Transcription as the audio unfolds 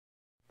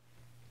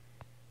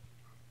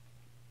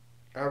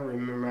I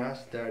remember I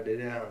started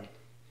out,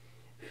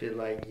 feel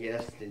like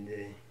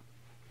yesterday.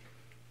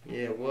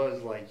 Yeah, it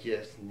was like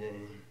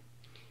yesterday.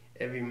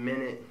 Every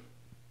minute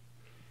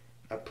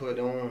I put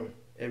on,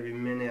 every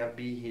minute I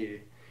be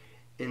here,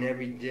 and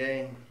every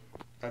day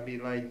I be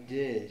like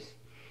this.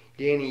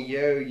 Danny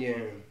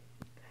Yoyo,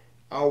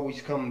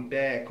 always come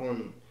back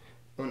on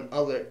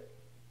other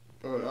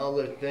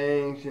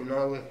things and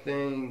other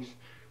things.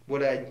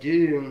 What I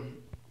do,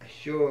 I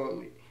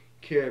sure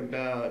care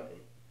about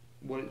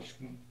what's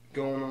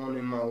going on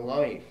in my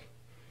life.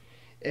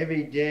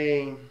 Every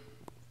day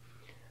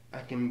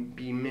I can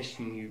be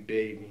missing you,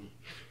 baby.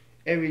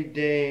 Every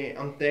day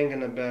I'm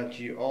thinking about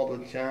you all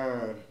the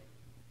time.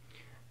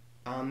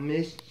 I'm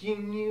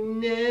missing you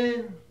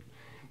now,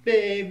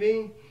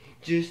 baby.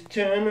 Just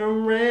turn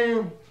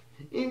around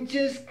and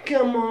just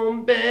come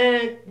on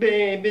back,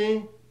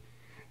 baby.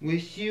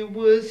 Wish you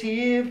was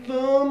here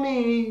for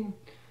me,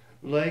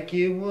 like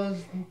it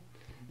was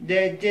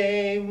that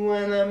day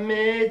when I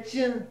met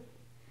you.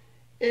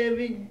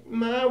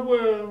 My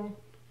world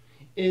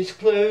is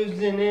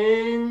closing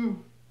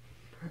in.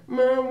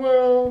 My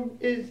world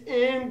is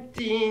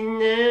empty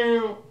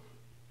now.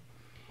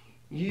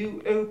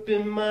 You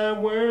opened my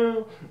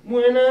world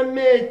when I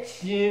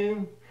met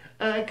you.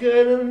 I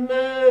could've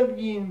loved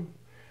you.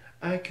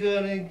 I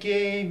could've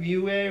gave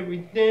you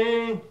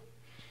everything.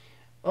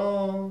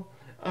 All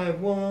I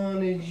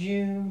wanted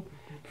you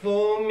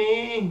for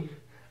me.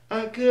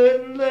 I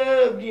could've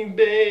loved you,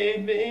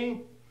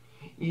 baby.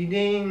 You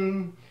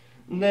didn't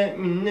let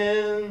me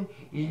know.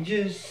 You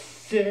just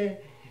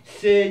said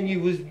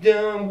you was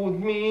done with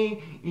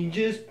me. You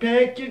just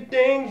pack your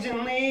things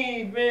and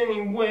leave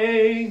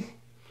anyways.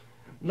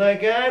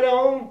 Like I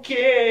don't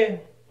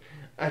care.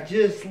 I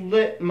just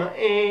let my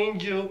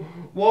angel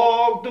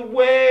walk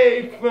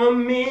away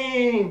from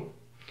me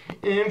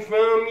and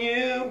from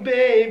you,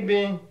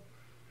 baby.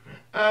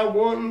 I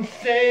wouldn't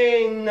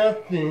say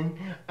nothing.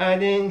 I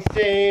didn't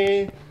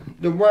say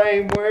the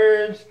right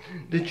words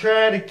to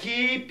try to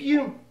keep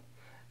you.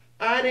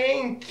 I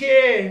didn't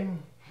care.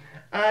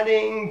 I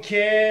didn't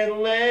care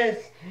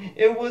less.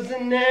 It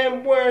wasn't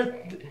that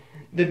worth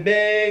the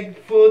beg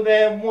for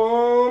that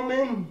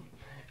woman.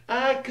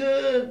 I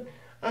could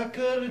have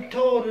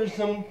told her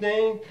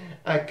something.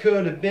 I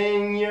could have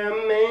been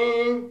your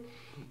man.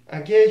 I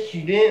guess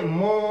you didn't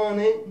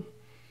want it.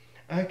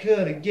 I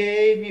could have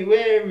gave you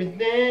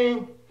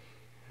everything.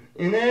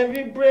 And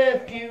every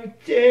breath you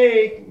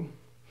take,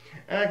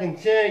 I can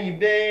tell you,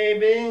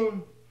 baby,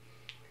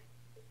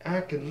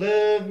 I could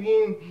love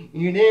you.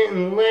 You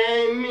didn't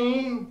let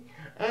me.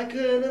 I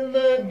could have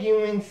loved you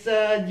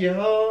inside your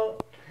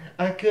heart.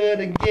 I could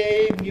have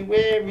gave you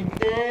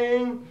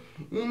everything.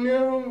 You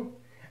know,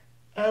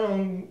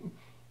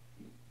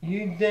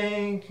 you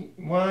think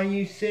why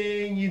you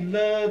say you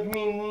love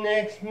me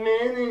next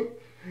minute,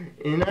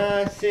 and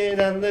I said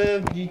I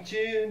loved you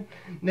too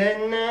that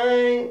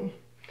night,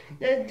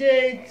 that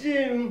day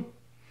too.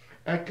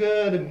 I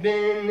could have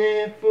been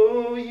there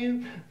for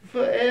you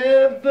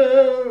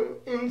forever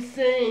and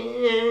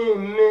say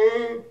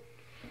amen.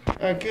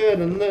 I could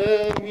have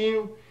loved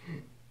you.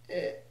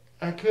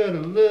 I could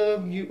have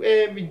loved you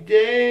every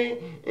day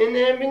and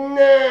every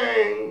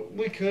night.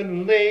 We could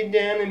have laid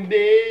down in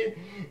bed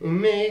and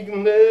made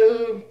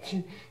love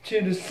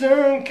till the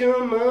sun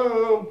come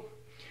up.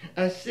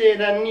 I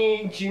said I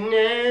need you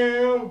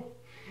now,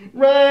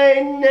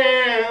 right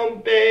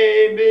now,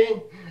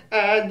 baby.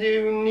 I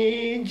do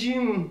need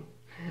you.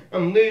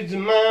 I'm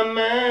losing my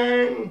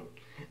mind.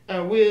 I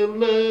will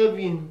love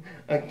you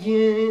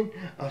again.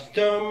 I'll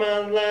start my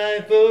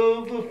life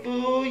over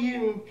for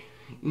you.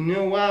 You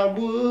know I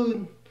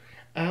would.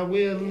 I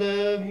will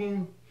love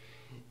you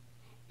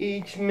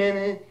each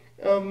minute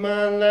of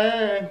my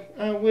life.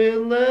 I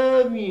will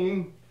love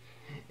you.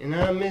 And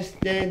I miss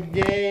that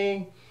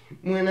day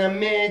when I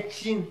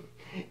met you.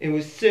 It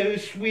was so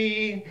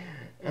sweet.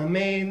 I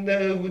made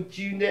love with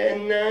you that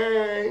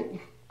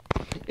night.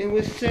 It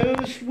was so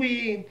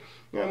sweet.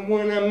 And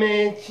when I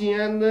met you,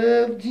 I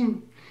loved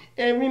you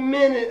every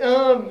minute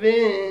of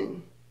it.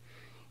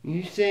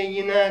 You say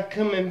you're not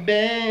coming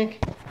back.